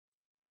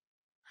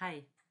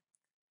Hi,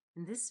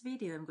 in this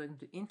video I'm going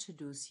to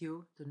introduce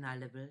you to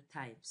nullable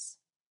types.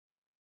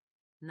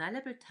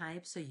 Nullable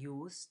types are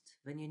used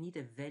when you need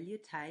a value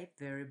type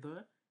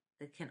variable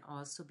that can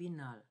also be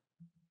null.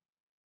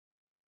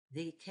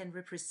 They can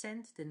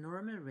represent the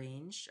normal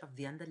range of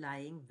the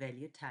underlying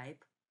value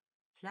type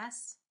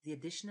plus the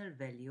additional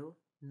value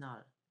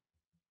null.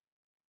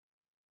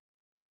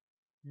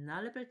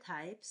 Nullable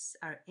types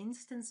are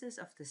instances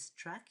of the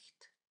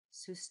struct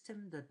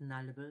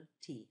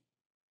system.nullable_t.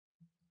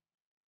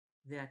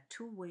 There are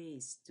two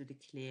ways to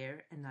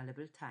declare a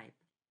nullable type.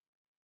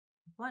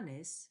 One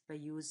is by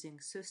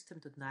using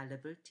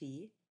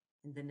system.nullable_t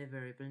and then a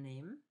variable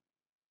name,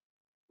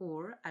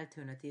 or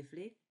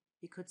alternatively,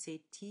 we could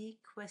say t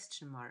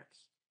question mark.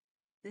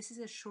 This is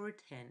a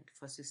shorthand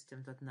for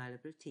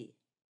system.nullable_t.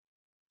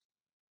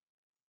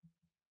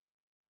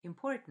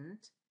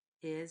 Important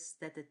is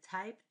that the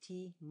type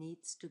t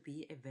needs to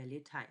be a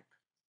value type.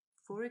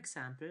 For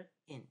example,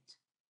 int.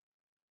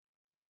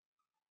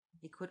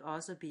 It could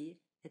also be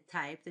a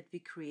type that we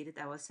created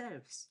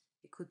ourselves.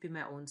 It could be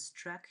my own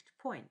struct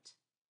point.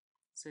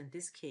 So in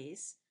this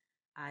case,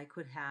 I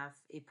could have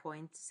a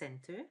point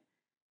center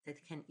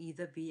that can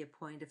either be a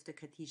point of the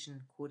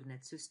Cartesian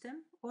coordinate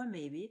system, or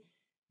maybe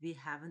we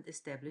haven't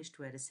established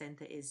where the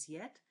center is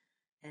yet,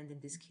 and in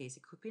this case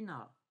it could be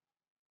null.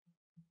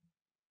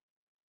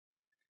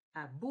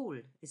 A bool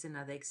is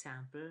another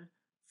example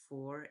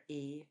for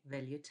a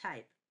value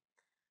type.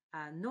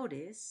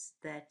 Notice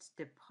that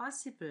the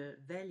possible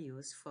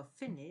values for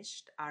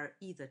finished are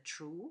either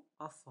true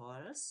or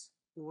false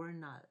or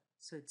null.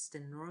 So it's the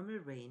normal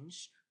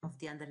range of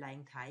the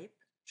underlying type,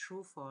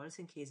 true, false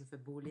in case of a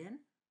Boolean,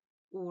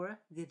 or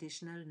the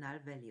additional null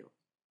value.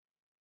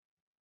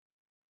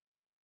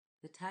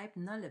 The type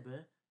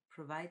nullable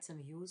provides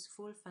some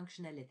useful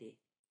functionality.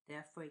 There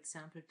are, for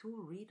example,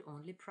 two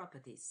read-only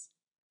properties,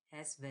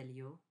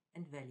 hasValue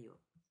and value.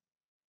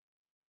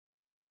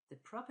 The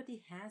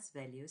property has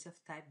values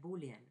of type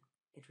Boolean.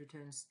 It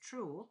returns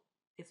true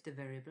if the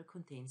variable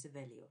contains a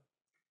value.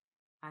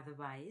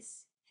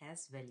 Otherwise,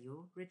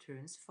 hasValue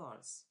returns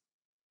false.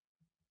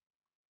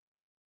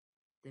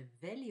 The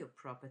value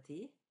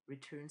property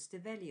returns the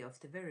value of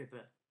the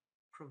variable,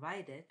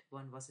 provided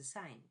one was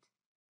assigned.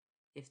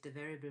 If the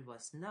variable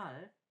was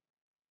null,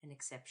 an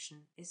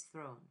exception is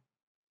thrown.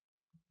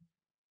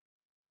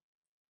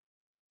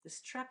 The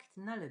struct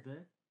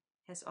nullable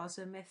has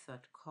also a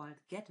method called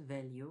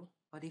getValue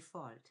or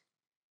default.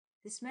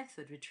 This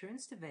method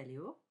returns the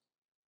value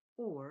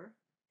or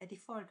a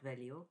default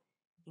value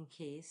in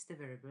case the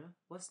variable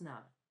was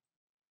null.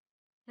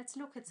 Let's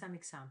look at some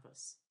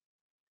examples.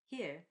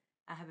 Here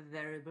I have a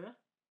variable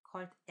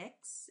called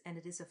x and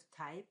it is of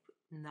type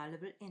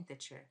nullable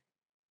integer.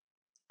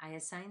 I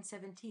assign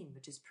 17,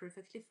 which is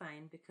perfectly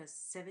fine because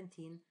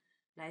 17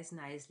 lies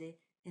nicely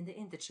in the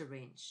integer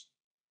range.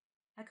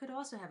 I could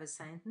also have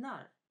assigned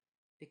null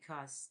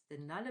because the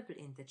nullable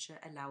integer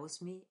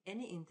allows me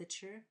any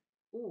integer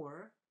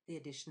or the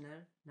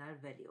additional null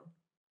value.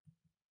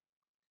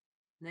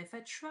 Now if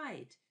I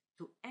tried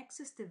to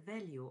access the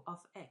value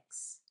of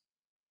x,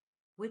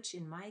 which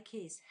in my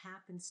case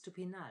happens to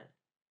be null,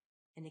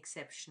 an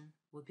exception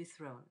would be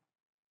thrown.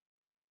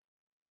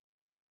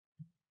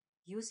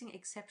 Using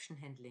exception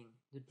handling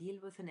to deal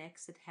with an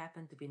x that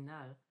happened to be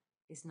null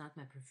is not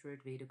my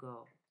preferred way to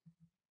go.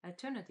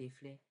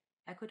 Alternatively,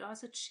 I could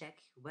also check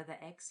whether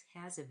x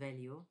has a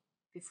value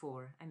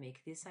before I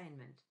make the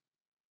assignment.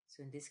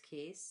 So in this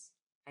case,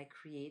 I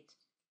create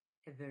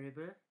a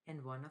variable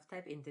n1 of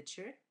type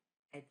integer.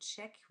 I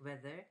check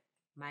whether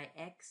my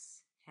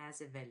x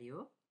has a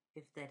value.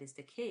 If that is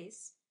the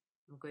case,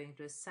 I'm going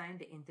to assign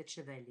the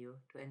integer value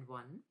to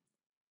n1.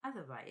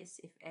 Otherwise,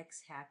 if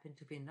x happened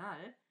to be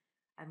null,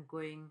 I'm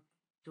going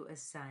to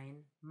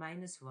assign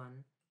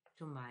 -1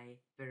 to my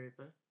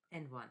variable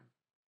n1.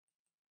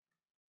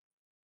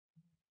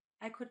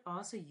 I could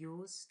also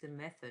use the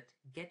method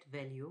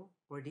getValue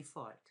or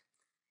default.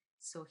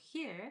 So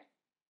here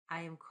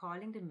I am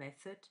calling the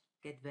method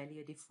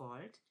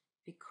getValueDefault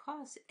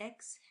because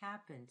x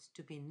happened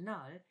to be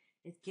null.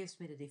 It gives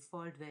me the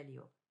default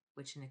value,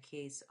 which in the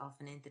case of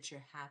an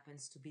integer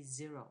happens to be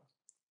 0.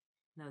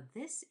 Now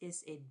this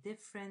is a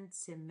different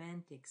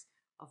semantics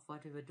of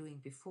what we were doing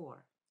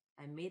before.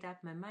 I made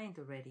up my mind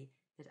already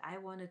that I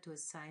wanted to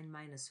assign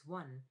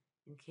 -1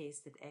 in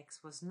case that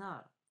x was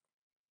null.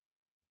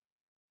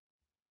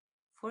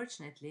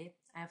 Fortunately,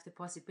 I have the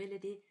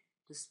possibility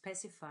to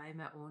specify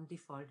my own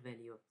default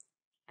value.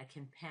 I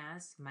can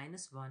pass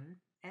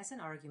 -1 as an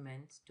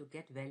argument to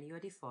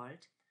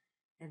getValueDefault,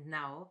 and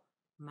now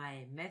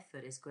my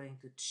method is going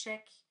to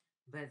check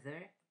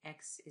whether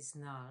x is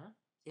null.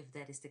 If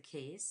that is the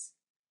case,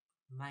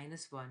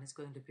 -1 is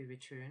going to be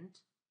returned.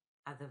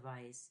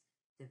 Otherwise,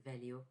 the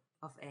value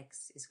of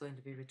x is going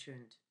to be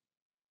returned.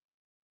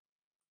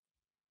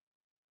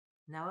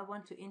 Now I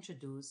want to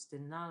introduce the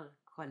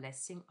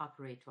Nullcoalescing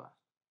operator.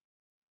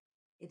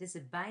 It is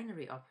a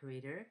binary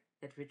operator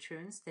that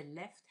returns the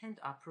left-hand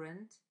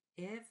operand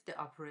if the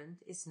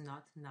operand is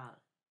not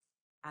null.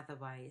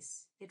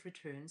 Otherwise, it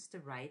returns the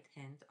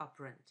right-hand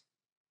operand.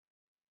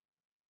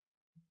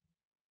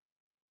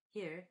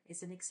 Here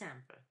is an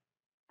example.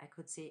 I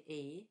could say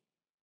A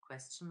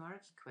question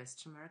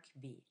mark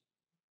B.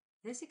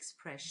 This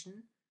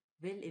expression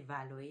will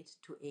evaluate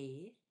to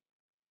A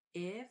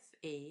if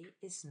A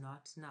is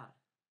not null.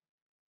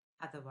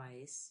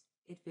 Otherwise,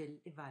 it will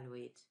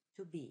evaluate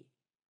to B.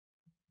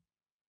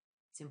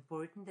 It's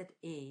important that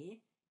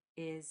A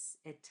is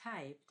a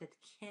type that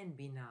can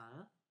be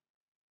null,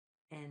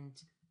 and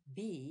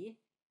B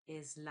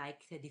is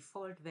like the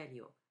default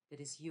value that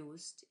is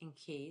used in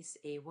case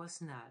A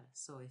was null.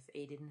 So if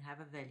A didn't have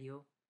a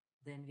value,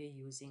 then we're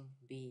using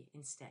B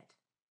instead.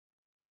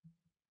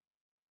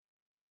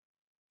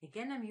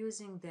 Again, I'm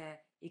using the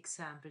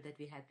example that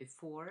we had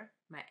before.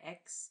 My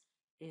x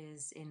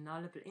is a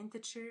nullable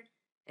integer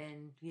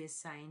and we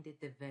assigned it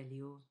the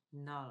value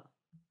null.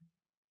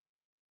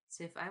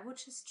 So if I would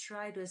just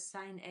try to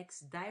assign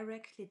x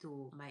directly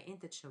to my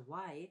integer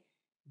y,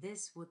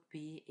 this would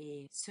be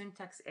a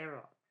syntax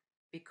error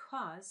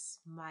because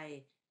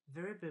my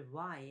variable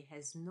y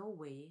has no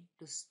way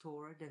to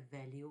store the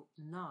value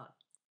null.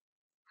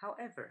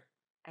 However,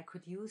 I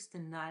could use the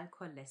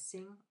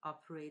Nullcoalescing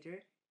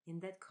operator in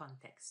that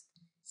context.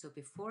 So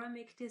before I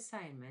make the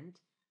assignment,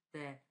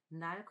 the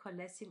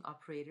Nullcoalescing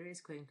operator is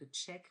going to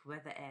check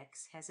whether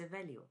x has a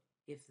value.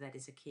 If that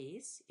is the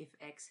case, if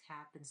x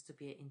happens to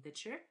be an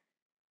integer,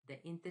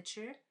 the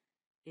integer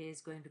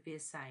is going to be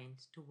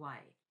assigned to y.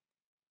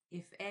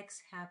 If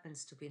x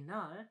happens to be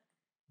null,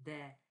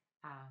 the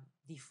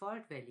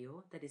default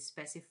value that is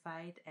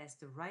specified as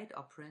the right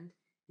operand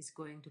is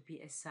going to be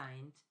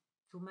assigned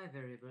to my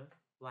variable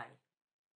y.